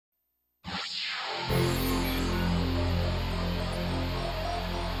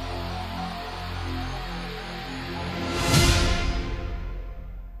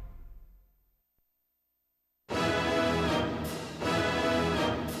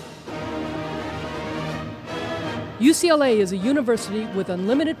UCLA is a university with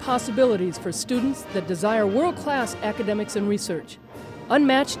unlimited possibilities for students that desire world-class academics and research,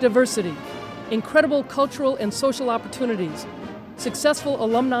 unmatched diversity, incredible cultural and social opportunities, successful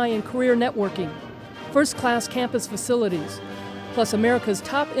alumni and career networking, first-class campus facilities, plus America's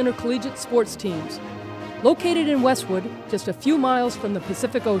top intercollegiate sports teams. Located in Westwood, just a few miles from the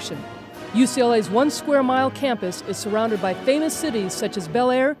Pacific Ocean, UCLA's 1 square mile campus is surrounded by famous cities such as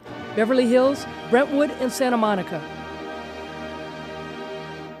Bel Air, Beverly Hills, Brentwood, and Santa Monica.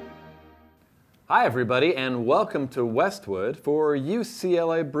 Hi everybody, and welcome to Westwood for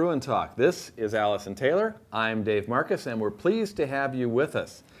UCLA Bruin Talk. This is Allison Taylor, I'm Dave Marcus, and we're pleased to have you with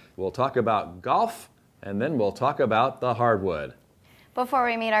us. We'll talk about golf, and then we'll talk about the hardwood. Before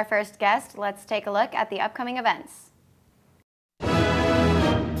we meet our first guest, let's take a look at the upcoming events.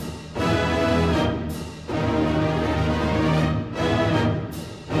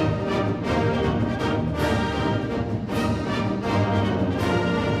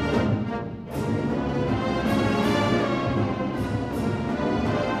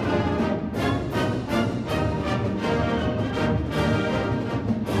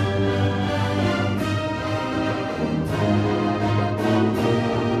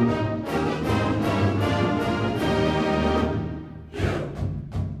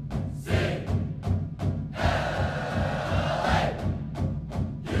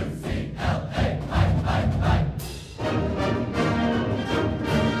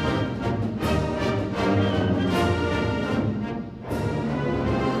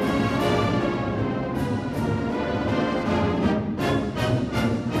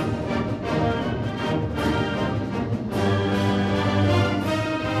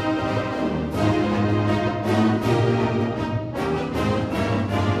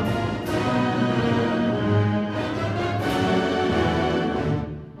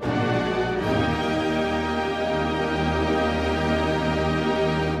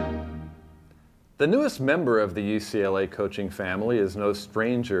 The newest member of the UCLA coaching family is no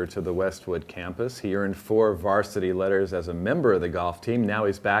stranger to the Westwood campus. He earned 4 varsity letters as a member of the golf team. Now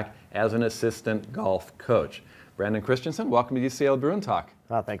he's back as an assistant golf coach. Brandon Christensen, welcome to UCLA Bruin Talk.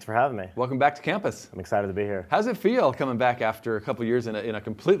 Oh, thanks for having me. Welcome back to campus. I'm excited to be here. How's it feel coming back after a couple years in a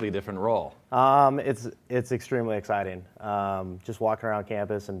completely different role? It's extremely exciting. Just walking around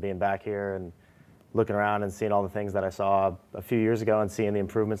campus and being back here and looking around and seeing all the things that I saw a few years ago and seeing the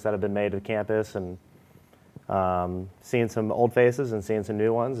improvements that have been made to the campus and seeing some old faces and seeing some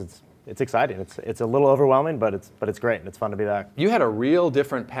new ones. It's exciting. It's a little overwhelming, but it's great and it's fun to be back. You had a real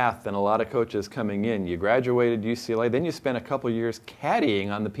different path than a lot of coaches coming in. You graduated UCLA, then you spent a couple years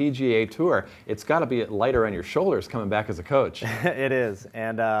caddying on the PGA Tour. It's got to be lighter on your shoulders coming back as a coach. It is,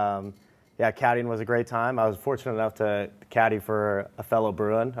 and yeah, caddying was a great time. I was fortunate enough to caddy for a fellow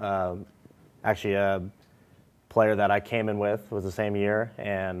Bruin. Actually, a player that I came in with was the same year,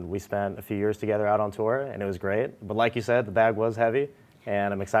 and we spent a few years together out on tour, and it was great. But like you said, the bag was heavy,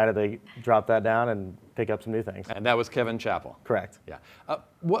 and I'm excited to drop that down and pick up some new things. And that was Kevin Chappell. Correct. Yeah.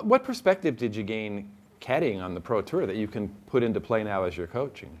 What perspective did you gain caddying on the Pro Tour that you can put into play now as you're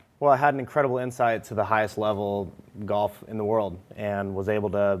coaching? Well, I had an incredible insight to the highest level golf in the world, and was able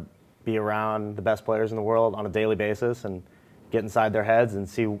to be around the best players in the world on a daily basis and get inside their heads and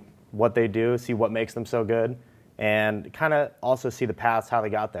see what they do, see what makes them so good, and kind of also see the paths, how they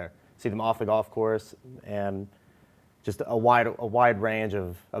got there, see them off the golf course, and just a wide range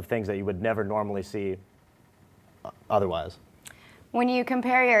of things that you would never normally see otherwise. When you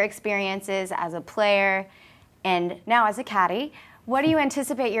compare your experiences as a player and now as a caddy, what do you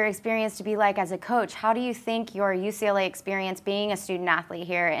anticipate your experience to be like as a coach? How do you think your UCLA experience being a student athlete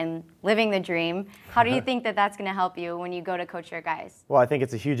here and living the dream, how do you think that that's going to help you when you go to coach your guys? Well, I think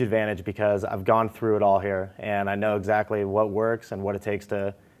it's a huge advantage because I've gone through it all here, and I know exactly what works and what it takes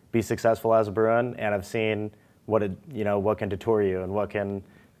to be successful as a Bruin, and I've seen what can deter you and what can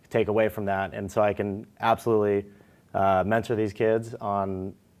take away from that, and so I can absolutely mentor these kids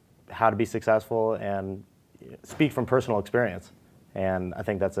on how to be successful and speak from personal experience. And I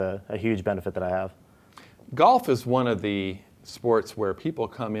think that's a huge benefit that I have. Golf is one of the sports where people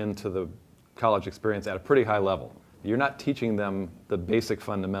come into the college experience at a pretty high level. You're not teaching them the basic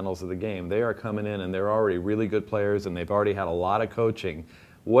fundamentals of the game. They are coming in and they're already really good players and they've already had a lot of coaching.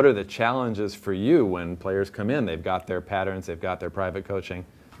 What are the challenges for you when players come in? They've got their patterns, they've got their private coaching.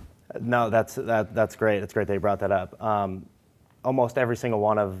 No, that's great. It's great that you brought that up. Almost every single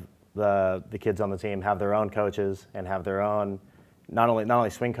one of the kids on the team have their own coaches and have their own not only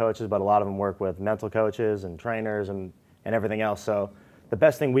swing coaches, but a lot of them work with mental coaches and trainers and everything else. So the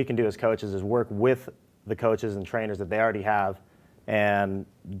best thing we can do as coaches is work with the coaches and trainers that they already have and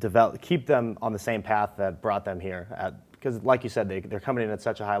keep them on the same path that brought them here. Because like you said, they're coming in at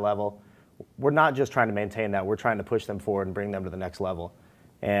such a high level. We're not just trying to maintain that, we're trying to push them forward and bring them to the next level.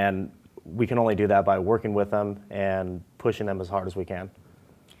 And we can only do that by working with them and pushing them as hard as we can.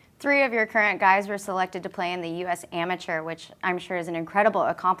 3 of your current guys were selected to play in the U.S. Amateur, which I'm sure is an incredible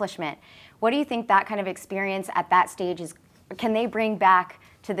accomplishment. What do you think that kind of experience at that stage can they bring back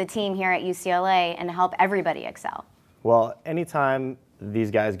to the team here at UCLA and help everybody excel? Well, anytime these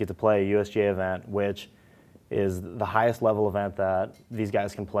guys get to play a USGA event, which is the highest level event that these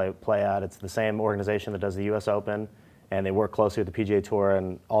guys can play at, it's the same organization that does the US Open, and they work closely with the PGA Tour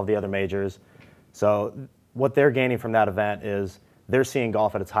and all the other majors. So what they're gaining from that event is they're seeing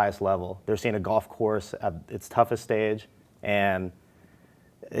golf at its highest level. They're seeing a golf course at its toughest stage, and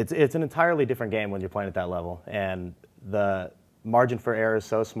it's an entirely different game when you're playing at that level. And the margin for error is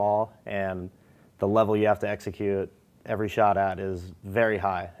so small, and the level you have to execute every shot at is very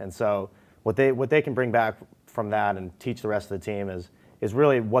high. And so what they can bring back from that and teach the rest of the team is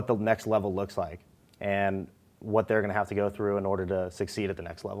really what the next level looks like and what they're going to have to go through in order to succeed at the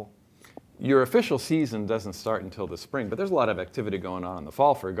next level. Your official season doesn't start until the spring, but there's a lot of activity going on in the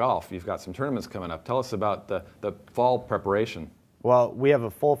fall for golf. You've got some tournaments coming up. Tell us about the fall preparation. Well, we have a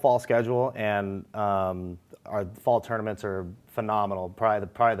full fall schedule, and our fall tournaments are phenomenal,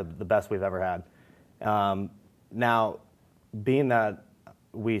 probably the best we've ever had. Now, being that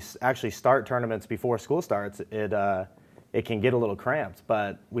we actually start tournaments before school starts, it can get a little cramped,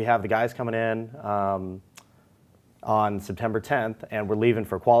 but we have the guys coming in on September 10th, and we're leaving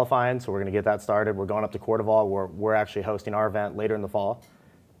for qualifying, so we're going to get that started. We're going up to Cordoval, where we're actually hosting our event later in the fall.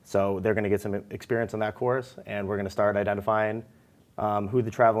 So they're going to get some experience on that course, and we're going to start identifying who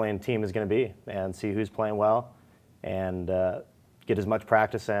the traveling team is going to be and see who's playing well and get as much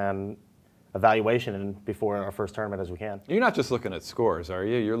practice and evaluation in before our first tournament as we can. You're not just looking at scores, are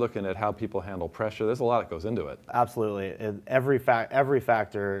you? You're looking at how people handle pressure. There's a lot that goes into it. Absolutely. Every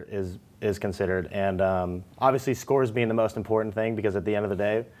factor is considered, and obviously scores being the most important thing, because at the end of the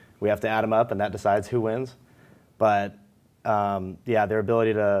day we have to add them up and that decides who wins. But yeah, their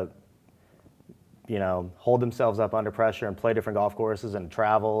ability to hold themselves up under pressure and play different golf courses and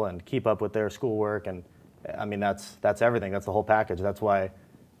travel and keep up with their schoolwork, and I mean that's everything. That's the whole package. That's why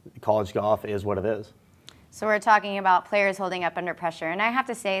college golf is what it is. So we're talking about players holding up under pressure, and I have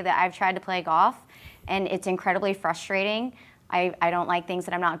to say that I've tried to play golf and it's incredibly frustrating. I don't like things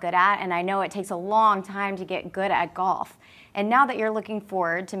that I'm not good at, and I know it takes a long time to get good at golf. And now that you're looking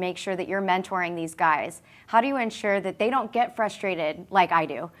forward to make sure that you're mentoring these guys, how do you ensure that they don't get frustrated like I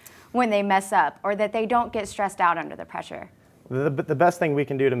do when they mess up, or that they don't get stressed out under the pressure? The best thing we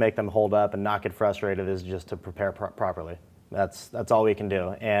can do to make them hold up and not get frustrated is just to prepare properly. That's all we can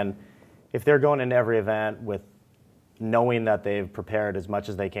do. And if they're going into every event with knowing that they've prepared as much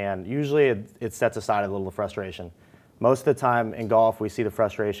as they can, usually it sets aside a little frustration. Most of the time in golf, we see the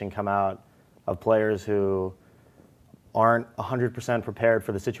frustration come out of players who aren't 100% prepared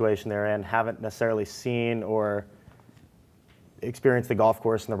for the situation they're in, haven't necessarily seen or experienced the golf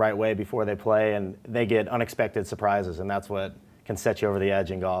course in the right way before they play, and they get unexpected surprises, and that's what can set you over the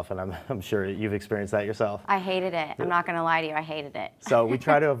edge in golf, and I'm sure you've experienced that yourself. I hated it. I'm not going to lie to you, I hated it. So we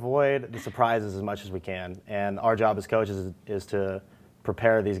try to avoid the surprises as much as we can, and our job as coaches is to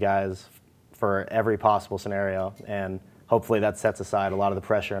prepare these guys for every possible scenario, and hopefully that sets aside a lot of the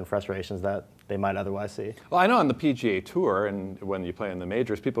pressure and frustrations that they might otherwise see. Well, I know on the PGA Tour, and when you play in the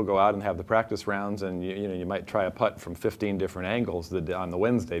majors, people go out and have the practice rounds, and you might try a putt from 15 different angles on the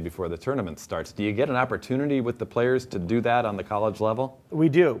Wednesday before the tournament starts. Do you get an opportunity with the players to do that on the college level? We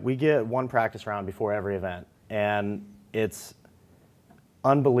do. We get one practice round before every event, and it's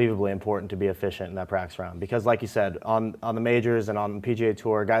unbelievably important to be efficient in that practice round, because like you said, on the majors and on the PGA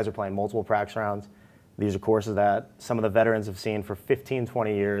Tour, guys are playing multiple practice rounds. These are courses that some of the veterans have seen for 15,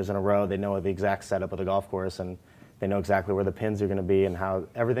 20 years in a row. They know the exact setup of the golf course, and they know exactly where the pins are going to be and how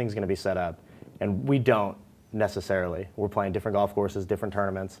everything's going to be set up. And we don't necessarily. We're playing different golf courses, different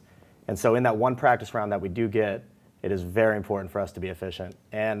tournaments. And so in that one practice round that we do get, it is very important for us to be efficient.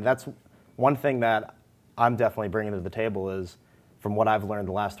 And that's one thing that I'm definitely bringing to the table is, from what I've learned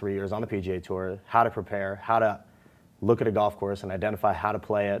the last 3 years on the PGA Tour, how to prepare, how to look at a golf course and identify how to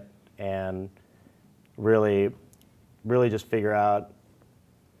play it, and really just figure out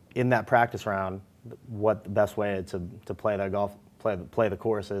in that practice round what the best way to play that golf, play the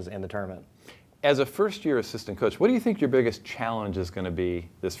course is in the tournament. As a first-year assistant coach, what do you think your biggest challenge is going to be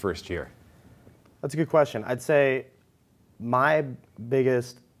this first year? That's a good question. I'd say my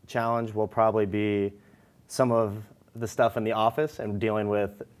biggest challenge will probably be some of the stuff in the office and dealing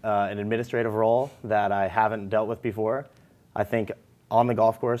with an administrative role that I haven't dealt with before. I think on the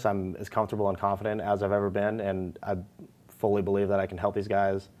golf course, I'm as comfortable and confident as I've ever been, and I fully believe that I can help these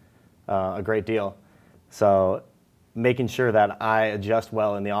guys a great deal. So making sure that I adjust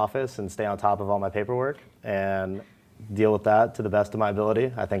well in the office and stay on top of all my paperwork and deal with that to the best of my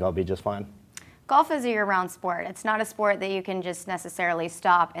ability, I think I'll be just fine. Golf is a year-round sport. It's not a sport that you can just necessarily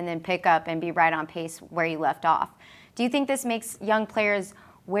stop and then pick up and be right on pace where you left off. Do you think this makes young players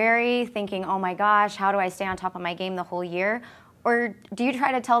wary, thinking, oh my gosh, how do I stay on top of my game the whole year? Or do you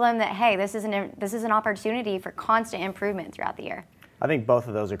try to tell them that, hey, this is an opportunity for constant improvement throughout the year? I think both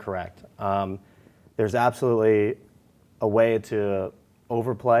of those are correct. There's absolutely a way to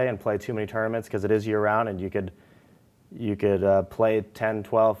overplay and play too many tournaments because it is year-round, and you could play 10,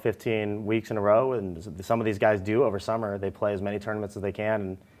 12, 15 weeks in a row, and some of these guys do over summer. They play as many tournaments as they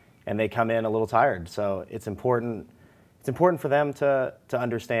can, and they come in a little tired. So it's important for them to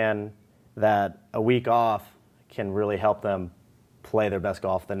understand that a week off can really help them play their best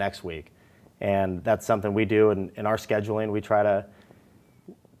golf the next week. And that's something we do in our scheduling. We try to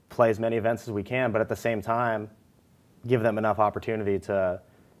play as many events as we can, but at the same time, give them enough opportunity to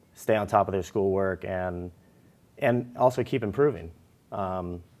stay on top of their schoolwork and also keep improving.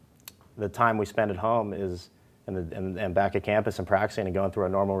 The time we spend at home and back at campus and practicing and going through our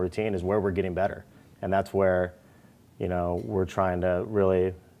normal routine is where we're getting better. And that's where, we're trying to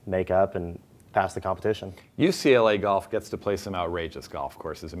really make up and pass the competition. UCLA golf gets to play some outrageous golf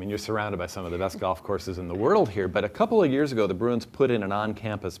courses. I mean, you're surrounded by some of the best golf courses in the world here, but a couple of years ago, the Bruins put in an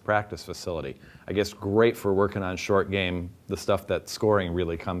on-campus practice facility. I guess great for working on short game, the stuff that scoring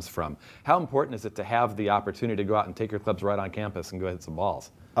really comes from. How important is it to have the opportunity to go out and take your clubs right on campus and go hit some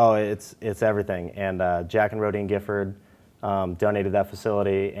balls? Oh, it's everything. And Jack and Rodine Gifford donated that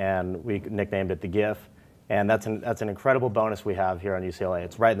facility, and we nicknamed it the GIF. And that's an incredible bonus we have here on UCLA.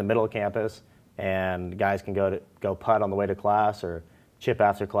 It's right in the middle of campus, and guys can go putt on the way to class or chip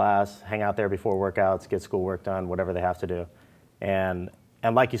after class, hang out there before workouts, get schoolwork done, whatever they have to do. And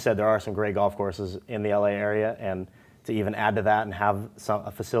like you said, there are some great golf courses in the LA area, and to even add to that and have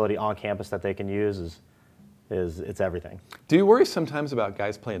a facility on campus that they can use it's everything. Do you worry sometimes about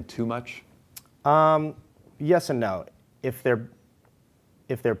guys playing too much? Yes and no. If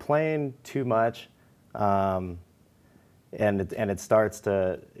they're playing too much, and it starts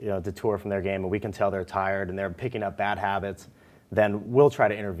to detour from their game, and we can tell they're tired and they're picking up bad habits, then we'll try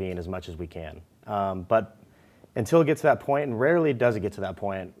to intervene as much as we can. But until it gets to that point, and rarely does it get to that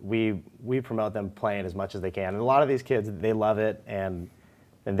point, we promote them playing as much as they can. And a lot of these kids, they love it, and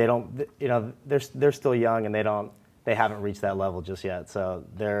they don't, they're still young, and they haven't reached that level just yet. So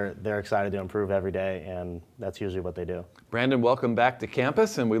they're excited to improve every day, and that's usually what they do. Brandon, welcome back to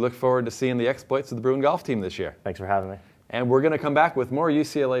campus, and we look forward to seeing the exploits of the Bruin golf team this year. Thanks for having me. And we're going to come back with more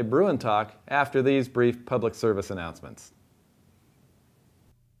UCLA Bruin Talk after these brief public service announcements.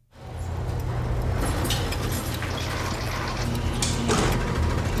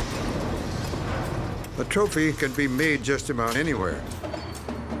 A trophy can be made just about anywhere.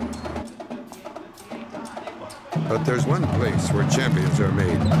 But there's one place where champions are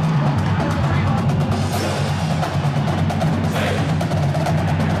made.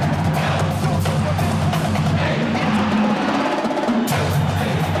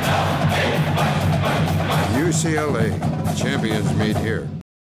 UCLA, champions made here.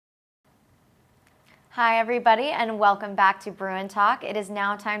 Hi everybody, and welcome back to Bruin Talk. It is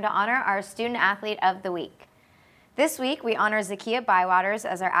now time to honor our Student Athlete of the Week. This week we honor Zakiya Bywaters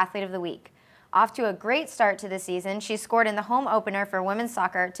as our Athlete of the Week. Off to a great start to the season, she scored in the home opener for women's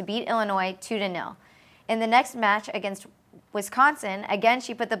soccer to beat Illinois 2-0. In the next match against Wisconsin, again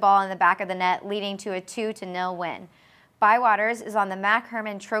she put the ball in the back of the net, leading to a 2-0 win. Bywaters is on the Mac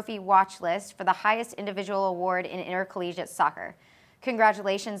Herman Trophy watch list for the highest individual award in intercollegiate soccer.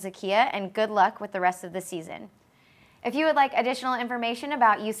 Congratulations, Zakiya, and good luck with the rest of the season. If you would like additional information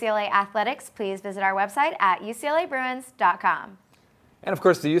about UCLA athletics, please visit our website at uclabruins.com. And of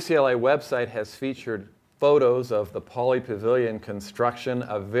course, the UCLA website has featured photos of the Pauley Pavilion construction,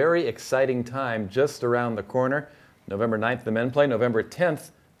 a very exciting time just around the corner. November 9th, the men play. November 10th,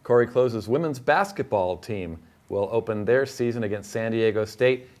 Corey Close's women's basketball team will open their season against San Diego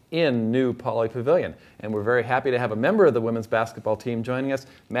State in new Pauley Pavilion. And we're very happy to have a member of the women's basketball team joining us,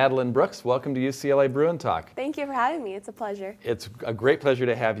 Madeline Brooks. Welcome to UCLA Bruin Talk. Thank you for having me. It's a pleasure. It's a great pleasure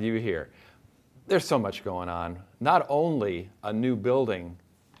to have you here. There's so much going on. Not only a new building,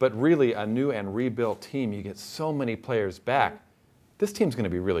 but really a new and rebuilt team. You get so many players back. This team's going to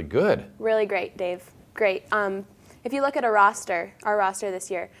be really good. Really great, Dave. Great. If you look at our roster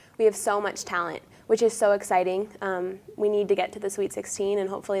this year, we have so much talent, which is so exciting. We need to get to the Sweet 16 and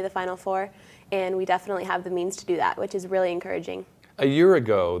hopefully the Final Four, and we definitely have the means to do that, which is really encouraging. A year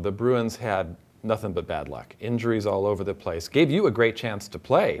ago, the Bruins had nothing but bad luck. Injuries all over the place. Gave you a great chance to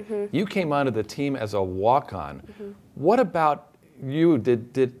play. You came onto the team as a walk-on. What about you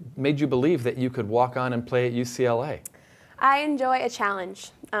made you believe that you could walk on and play at UCLA? I enjoy a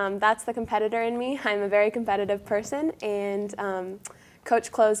challenge. That's the competitor in me. I'm a very competitive person, and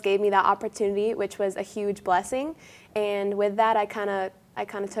Coach Close gave me that opportunity, which was a huge blessing. And with that, I kind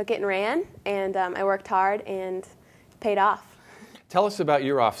of took it and ran, and I worked hard and paid off. Tell us about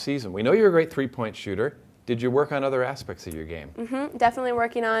your off season. We know you're a great three-point shooter. Did you work on other aspects of your game? Definitely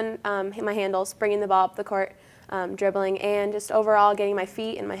working on my handles, bringing the ball up the court, dribbling, and just overall getting my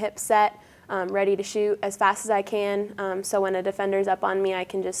feet and my hips set, ready to shoot as fast as I can, so when a defender's up on me, I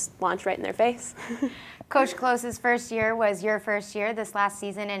can just launch right in their face. Coach Close's first year was your first year this last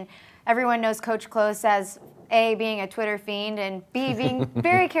season, and everyone knows Coach Close as A, being a Twitter fiend, and B, being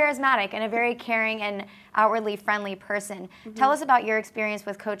very charismatic and a very caring and outwardly friendly person. Tell us about your experience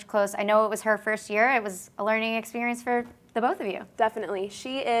with Coach Close. I know it was her first year. It was a learning experience for the both of you. Definitely.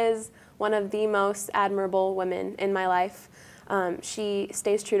 She is one of the most admirable women in my life. She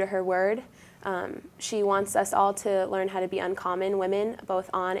stays true to her word. She wants us all to learn how to be uncommon women, both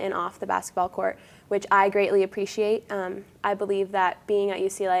on and off the basketball court, which I greatly appreciate. I believe that being at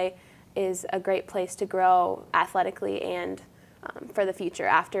UCLA is a great place to grow athletically and for the future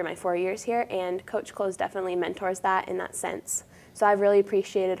after my 4 years here, and Coach Close definitely mentors that in that sense. So I've really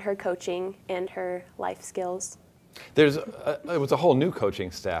appreciated her coaching and her life skills. It was a whole new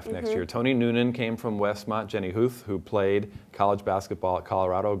coaching staff next year. Tony Noonan came from Westmont. Jenny Huth, who played college basketball at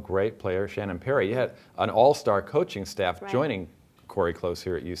Colorado, great player. Shannon Perry. You had an all-star coaching staff joining Corey Close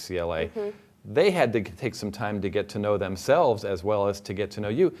here at UCLA. They had to take some time to get to know themselves as well as to get to know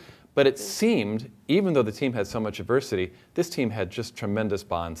you. But it seemed, even though the team had so much adversity, this team had just tremendous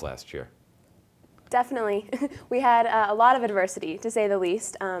bonds last year. Definitely. We had a lot of adversity, to say the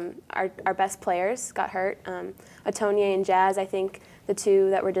least. Our best players got hurt. Atonia and Jazz, I think, the two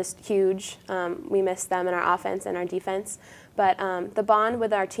that were just huge. We missed them in our offense and our defense. But the bond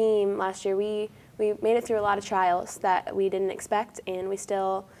with our team last year, we made it through a lot of trials that we didn't expect, and we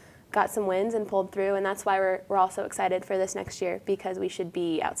still got some wins and pulled through, and that's why we're also excited for this next year, because we should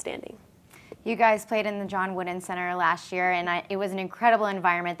be outstanding. You guys played in the John Wooden Center last year, and it was an incredible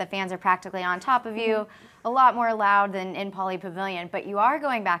environment. The fans are practically on top of you, a lot more loud than in Pauley Pavilion, but you are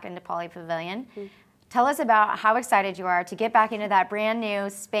going back into Pauley Pavilion. Tell us about how excited you are to get back into that brand new,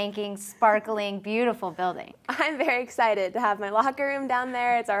 spanking, sparkling, beautiful building. I'm very excited to have my locker room down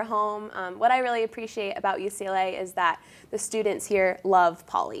there. It's our home. What I really appreciate about UCLA is that the students here love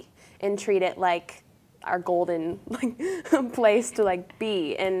Pauley and treat it like our golden place to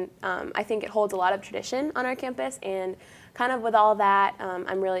be, and I think it holds a lot of tradition on our campus, and kind of with all that,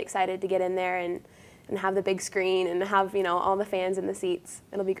 I'm really excited to get in there and have the big screen and have all the fans in the seats.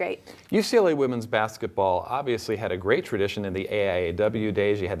 It'll be great. UCLA women's basketball obviously had a great tradition in the AIAW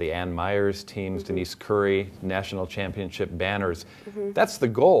days. You had the Ann Myers teams, Denise Curry, national championship banners. That's the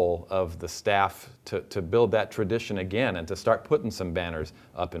goal of the staff, to build that tradition again and to start putting some banners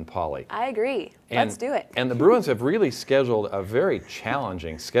up in Pauley. I agree. Let's do it. And the Bruins have really scheduled a very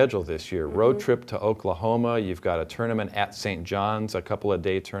challenging schedule this year. Road trip to Oklahoma. You've got a tournament at St. John's, a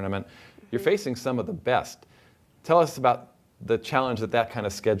couple-of-day tournament. You're facing some of the best. Tell us about the challenge that kind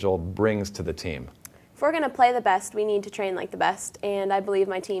of schedule brings to the team. If we're going to play the best, we need to train like the best, and I believe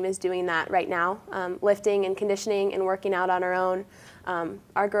my team is doing that right now, lifting and conditioning and working out on our own.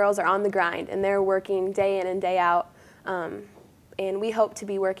 Our girls are on the grind, and they're working day in and day out, and we hope to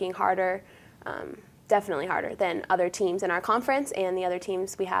be working harder, definitely harder than other teams in our conference and the other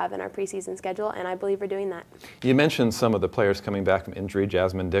teams we have in our preseason schedule, and I believe we're doing that. You mentioned some of the players coming back from injury.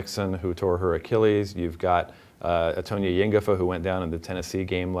 Jasmine Dixon, who tore her Achilles. You've got Atonia Yengafa, who went down in the Tennessee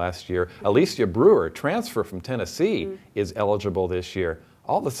game last year. Alicia Brewer, transfer from Tennessee, is eligible this year.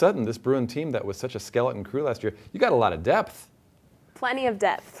 All of a sudden, this Bruin team that was such a skeleton crew last year, you got a lot of depth. Plenty of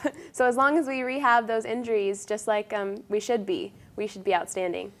depth. So as long as we rehab those injuries, just like we should be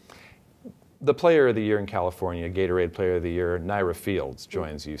outstanding. The Player of the Year in California, Gatorade Player of the Year, Naira Fields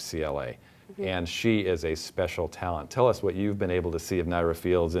joins UCLA, and she is a special talent. Tell us what you've been able to see of Naira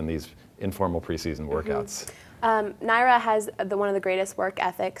Fields in these informal preseason workouts. Naira has one of the greatest work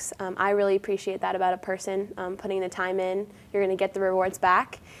ethics. I really appreciate that about a person, putting the time in. You're going to get the rewards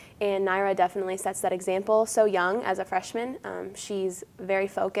back, and Naira definitely sets that example. So young as a freshman, she's very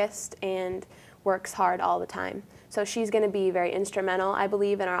focused and works hard all the time. So she's going to be very instrumental, I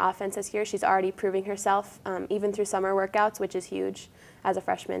believe, in our offense this year. She's already proving herself, even through summer workouts, which is huge as a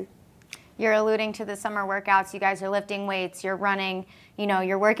freshman. You're alluding to the summer workouts. You guys are lifting weights, you're running,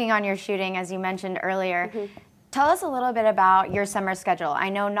 you're working on your shooting, as you mentioned earlier. Tell us a little bit about your summer schedule. I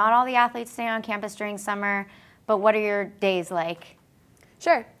know not all the athletes stay on campus during summer, but what are your days like?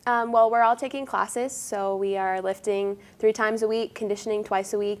 Sure. Well, we're all taking classes, so we are lifting 3 times a week, conditioning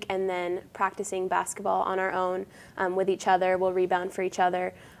twice a week, and then practicing basketball on our own with each other. We'll rebound for each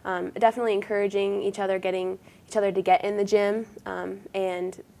other. Definitely encouraging each other, getting each other to get in the gym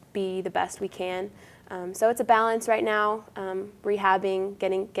and be the best we can. So it's a balance right now, rehabbing,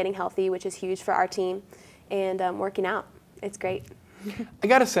 getting healthy, which is huge for our team, and working out. It's great. I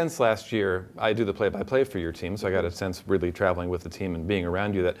got a sense last year, I do the play-by-play for your team, so I got a sense really traveling with the team and being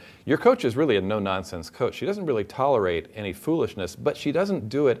around you that your coach is really a no-nonsense coach. She doesn't really tolerate any foolishness, but she doesn't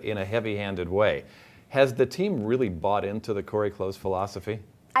do it in a heavy-handed way. Has the team really bought into the Corey Close philosophy?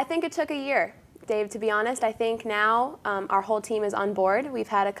 I think it took a year, Dave, to be honest. I think now our whole team is on board. We've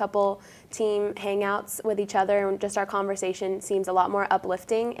had a couple team hangouts with each other, and just our conversation seems a lot more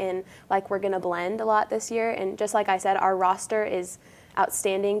uplifting and like we're going to blend a lot this year. And just like I said, our roster is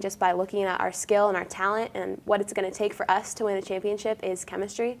outstanding just by looking at our skill and our talent, and what it's going to take for us to win a championship is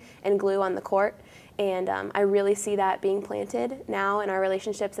chemistry and glue on the court. And I really see that being planted now in our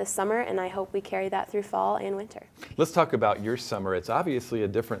relationships this summer, and I hope we carry that through fall and winter. Let's talk about your summer. It's obviously a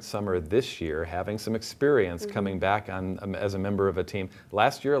different summer this year, having some experience coming back on as a member of a team.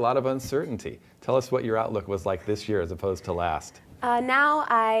 Last year, a lot of uncertainty. Tell us what your outlook was like this year as opposed to last. Now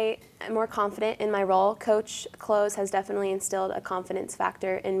I am more confident in my role. Coach Close has definitely instilled a confidence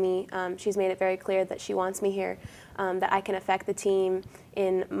factor in me. She's made it very clear that she wants me here, that I can affect the team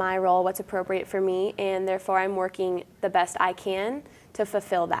in my role, what's appropriate for me, and therefore I'm working the best I can to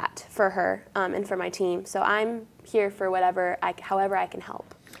fulfill that for her and for my team. So I'm here for however I can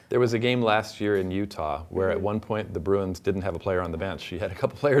help. There was a game last year in Utah where at one point the Bruins didn't have a player on the bench. You had a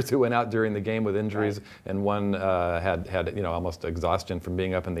couple players who went out during the game with injuries, and one had almost exhaustion from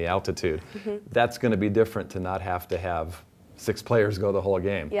being up in the altitude. That's going to be different to not have to have 6 players go the whole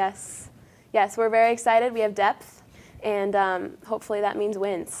game. Yes, we're very excited. We have depth, and hopefully that means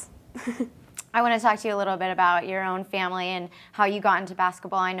wins. I want to talk to you a little bit about your own family and how you got into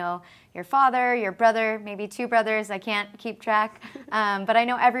basketball. I know your father, your brother, maybe 2 brothers, I can't keep track, but I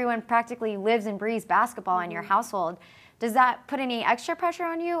know everyone practically lives and breathes basketball in your household. Does that put any extra pressure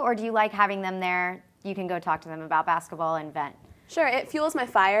on you, or do you like having them there? You can go talk to them about basketball and vent. Sure, it fuels my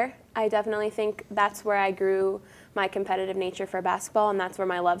fire. I definitely think that's where I grew my competitive nature for basketball, and that's where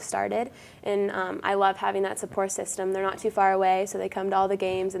my love started. And I love having that support system. They're not too far away, so they come to all the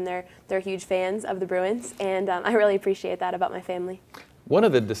games, and they're huge fans of the Bruins, and I really appreciate that about my family. One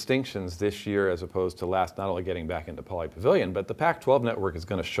of the distinctions this year as opposed to last, not only getting back into Pauley Pavilion, but the Pac-12 network is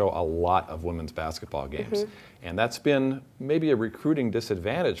going to show a lot of women's basketball games. And that's been maybe a recruiting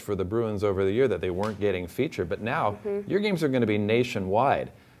disadvantage for the Bruins over the year that they weren't getting featured. But now your games are going to be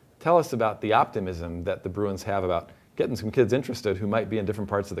nationwide. Tell us about the optimism that the Bruins have about getting some kids interested who might be in different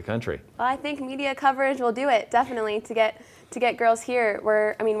parts of the country. Well, I think media coverage will do it, definitely, to get girls here.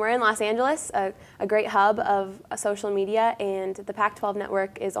 We're in Los Angeles, a great hub of social media, and the Pac-12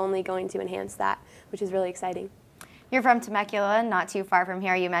 network is only going to enhance that, which is really exciting. You're from Temecula, not too far from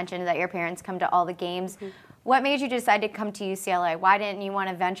here. You mentioned that your parents come to all the games. What made you decide to come to UCLA? Why didn't you want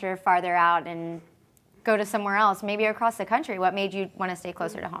to venture farther out and go to somewhere else, maybe across the country? What made you want to stay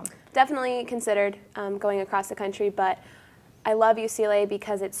closer to home? Definitely considered going across the country, but I love UCLA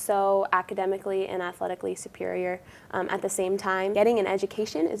because it's so academically and athletically superior. At the same time, getting an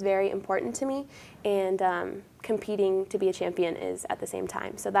education is very important to me, and competing to be a champion is at the same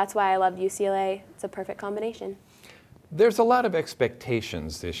time. So that's why I loved UCLA. It's a perfect combination. There's a lot of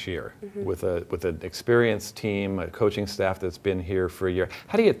expectations this year with an experienced team, a coaching staff that's been here for a year.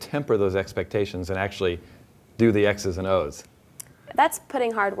 How do you temper those expectations and actually do the X's and O's? That's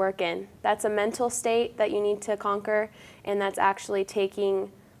putting hard work in. That's a mental state that you need to conquer, and that's actually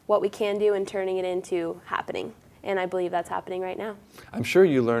taking what we can do and turning it into happening. And I believe that's happening right now. I'm sure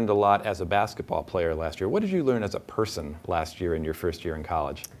you learned a lot as a basketball player last year. What did you learn as a person last year in your first year in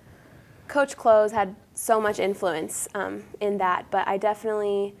college? Coach Close had so much influence in that, but I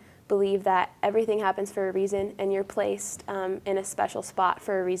definitely believe that everything happens for a reason, and you're placed in a special spot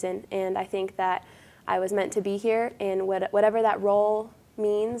for a reason. And I think that I was meant to be here, and whatever that role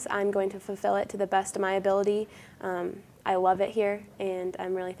means, I'm going to fulfill it to the best of my ability. I love it here, and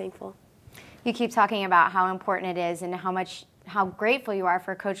I'm really thankful. You keep talking about how important it is and how grateful you are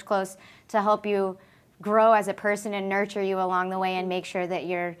for Coach Close to help you grow as a person and nurture you along the way and make sure that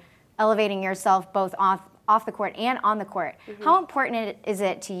you're elevating yourself both off the court and on the court. How important is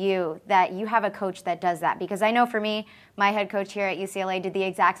it to you that you have a coach that does that? Because I know for me, my head coach here at UCLA did the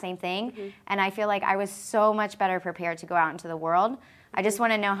exact same thing, and I feel like I was so much better prepared to go out into the world. I just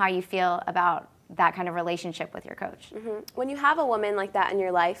want to know how you feel about that kind of relationship with your coach. When you have a woman like that in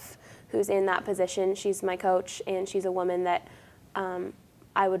your life who's in that position, she's my coach, and she's a woman that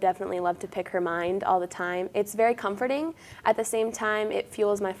I would definitely love to pick her mind all the time. It's very comforting. At the same time, it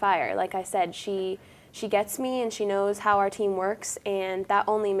fuels my fire. Like I said, she gets me and she knows how our team works, and that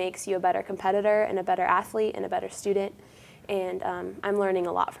only makes you a better competitor and a better athlete and a better student. And I'm learning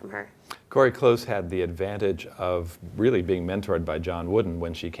a lot from her. Corey Close had the advantage of really being mentored by John Wooden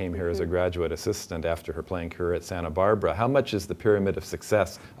when she came here as a graduate assistant after her playing career at Santa Barbara. How much is the Pyramid of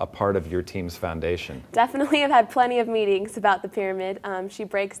Success a part of your team's foundation? Definitely, I've had plenty of meetings about the pyramid. She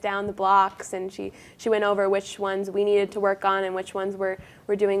breaks down the blocks, and she went over which ones we needed to work on and which ones we're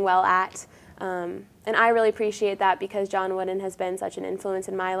doing well at. And I really appreciate that because John Wooden has been such an influence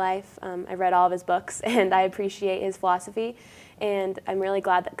in my life. I've read all of his books, and I appreciate his philosophy. And I'm really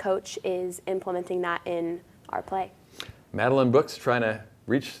glad that Coach is implementing that in our play. Madeline Brooks trying to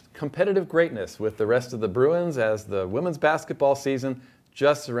reach competitive greatness with the rest of the Bruins as the women's basketball season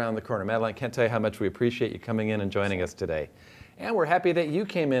just around the corner. Madeline, I can't tell you how much we appreciate you coming in and joining us today. And we're happy that you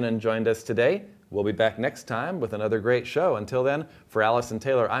came in and joined us today. We'll be back next time with another great show. Until then, for Allison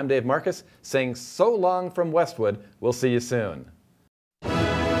Taylor, I'm Dave Marcus saying so long from Westwood. We'll see you soon.